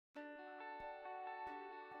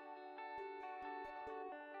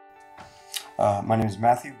My name is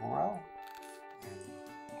Matthew Borel, and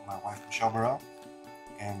my wife Michelle Borel,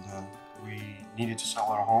 and we needed to sell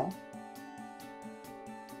our home.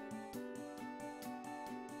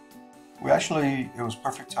 It was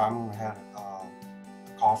perfect timing. We had a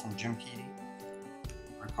call from Jim Keaty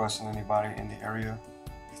requesting anybody in the area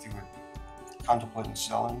if you would contemplating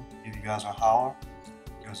selling, give you guys a holler,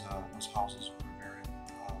 because those houses were very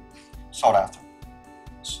sought after.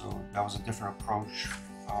 So that was a different approach.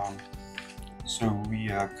 So we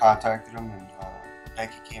contacted him, and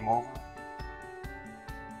Becky came over.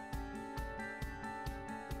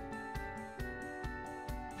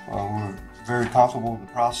 We were very comfortable with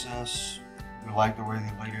the process. We liked the way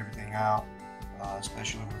they laid everything out,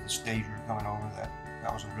 especially with the stage route coming over.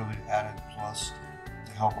 That was a really added plus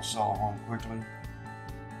to help us sell a home quickly.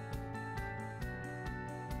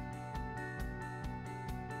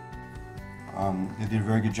 They did a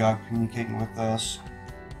very good job communicating with us.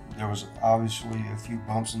 There was obviously a few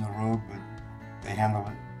bumps in the road, but they handled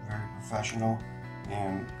it very professional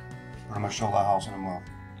and pretty much sold our house in a month.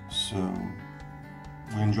 So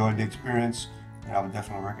we enjoyed the experience, and I would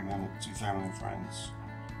definitely recommend it to family and friends,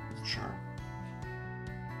 for sure.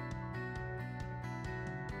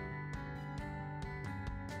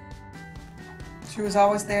 She was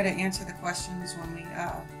always there to answer the questions when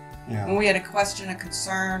we had a question, a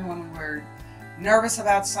concern, when we were nervous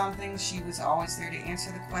about something. She was always there to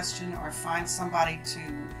answer the question or find somebody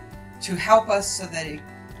to help us so that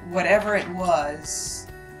whatever it was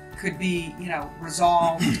could be,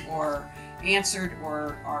 resolved or answered,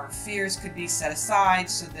 or our fears could be set aside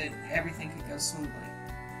so that everything could go smoothly.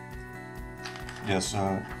 Yes,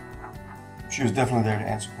 she was definitely there to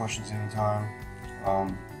answer questions anytime.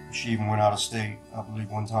 She even went out of state, I believe,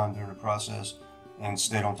 one time during the process, and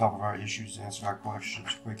stayed on top of our issues, answered our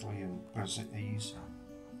questions quickly, and put us at ease.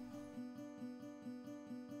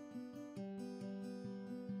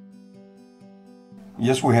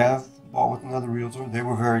 Yes, we have bought with another realtor. They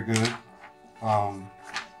were very good.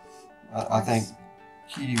 I think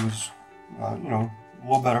Keaty was, a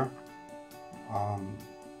little better.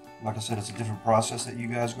 Like I said, it's a different process that you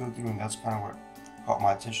guys go through, and that's kind of what caught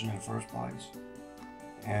my attention in the first place.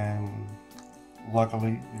 And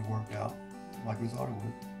luckily, it worked out like we thought it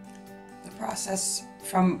would. The process,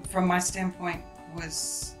 from my standpoint,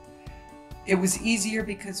 was easier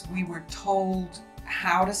because we were told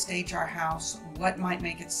how to stage our house, what might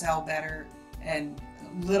make it sell better, and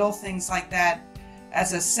little things like that.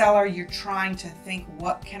 As a seller, you're trying to think,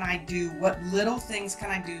 what can I do? What little things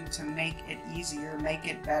can I do to make it easier, make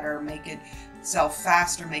it better, make it sell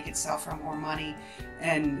faster, make it sell for more money?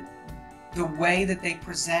 And the way that they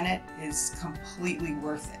present it is completely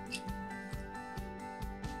worth it.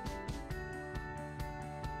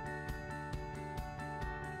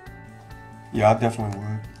 Yeah, I definitely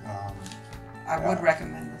would. I would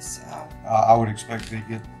recommend this. I would expect to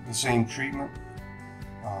get the same treatment.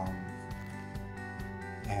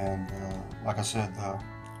 Like I said,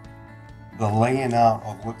 the laying out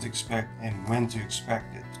of what to expect and when to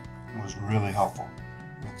expect it was really helpful.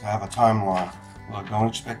 To have a timeline. Look, don't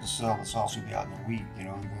expect to sell this house and be out in a week.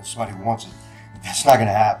 Even if somebody wants it, that's not going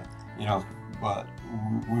to happen. But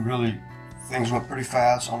we really, things went pretty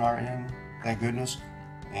fast on our end, thank goodness.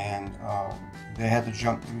 And they had to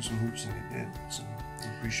jump through some hoops, and they did. So we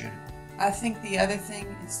appreciate it. I think the other thing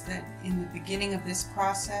is that in the beginning of this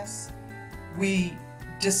process, we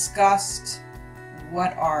discussed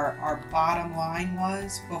what our bottom line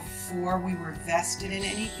was before we were vested in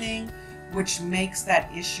anything, which makes that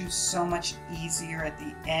issue so much easier at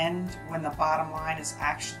the end when the bottom line is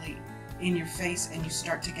actually in your face and you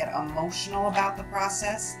start to get emotional about the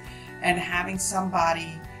process. And having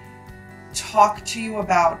somebody talk to you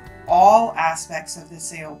about all aspects of the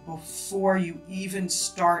sale before you even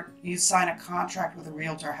you sign a contract with a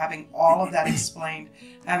realtor, having all of that explained,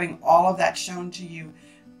 having all of that shown to you,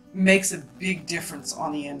 makes a big difference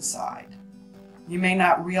on the inside. You may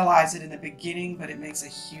not realize it in the beginning, but it makes a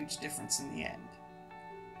huge difference in the end.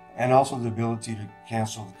 And also the ability to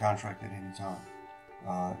cancel the contract at any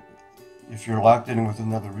time. If you're locked in with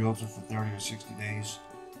another realtor for 30 or 60 days,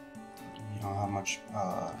 you don't have much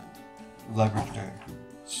leverage there.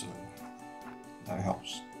 So that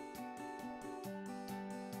helps.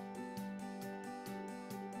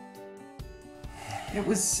 It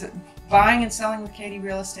was buying and selling with Keaty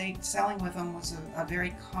Real Estate. Selling with them was a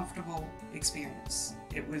very comfortable experience.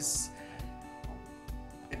 It was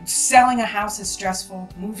selling a house is stressful,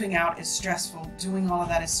 moving out is stressful, doing all of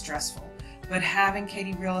that is stressful. But having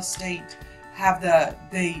Keaty Real Estate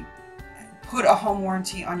they put a home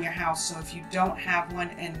warranty on your house, so if you don't have one,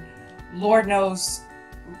 and Lord knows,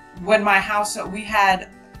 when my house, we had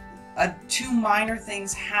two minor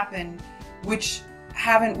things happened, which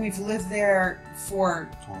we've lived there for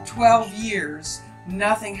 12 years.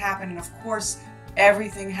 Nothing happened. And of course,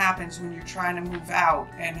 everything happens when you're trying to move out.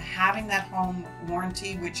 And having that home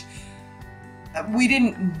warranty, which we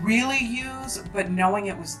didn't really use, but knowing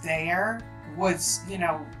it was there was, you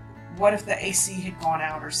know, what if the AC had gone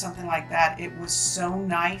out or something like that? It was so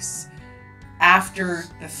nice after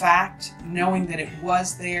the fact, knowing that it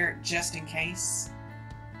was there just in case.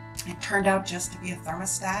 It turned out just to be a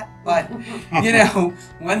thermostat, but you know,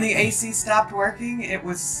 when the AC stopped working, it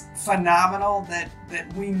was phenomenal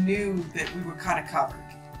that we knew that we were kind of covered.